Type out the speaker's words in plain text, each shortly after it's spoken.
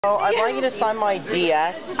Oh, I'd like you to sign my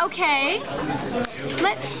DS. Okay.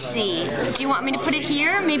 Let's see. Do you want me to put it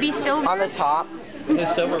here? Maybe silver? On the top.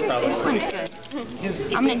 The silver probably. This one's good.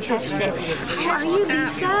 I'm going to test it. How are you,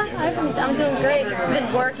 Lisa? I'm doing great. I've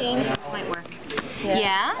been working. This might work.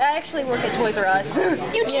 Yeah? I actually work at Toys R Us.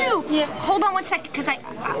 You do? Yeah. Hold on one second, because I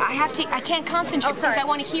can't concentrate because I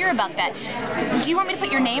want to hear about that. Do you want me to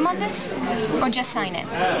put your name on this, or just sign it?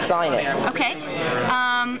 Sign it. Okay.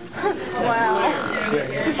 Wow.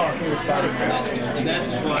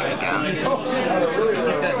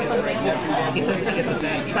 He says he gets a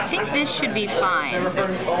badge. I think this should be fine.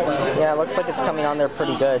 Yeah, it looks like it's coming on there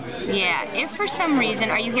pretty good. Yeah. If for some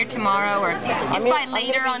reason, are you here tomorrow, or if by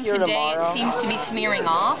later on today it seems to be smearing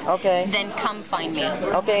off, okay, then come find me.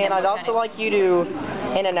 Okay, and I'd also like you to,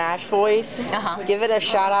 in a Nash voice, give it a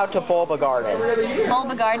shout out to Bulba Garden.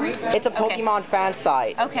 Bulba Garden? It's a Pokemon fan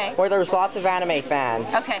site. Okay. Where there's lots of anime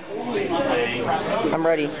fans. Okay. I'm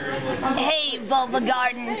ready. Hey, Bulba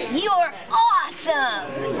Garden, you're awesome!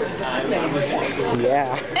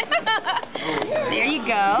 Yeah. There you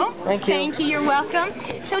go. Thank you. Thank you, you're welcome.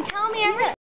 So tell me everything.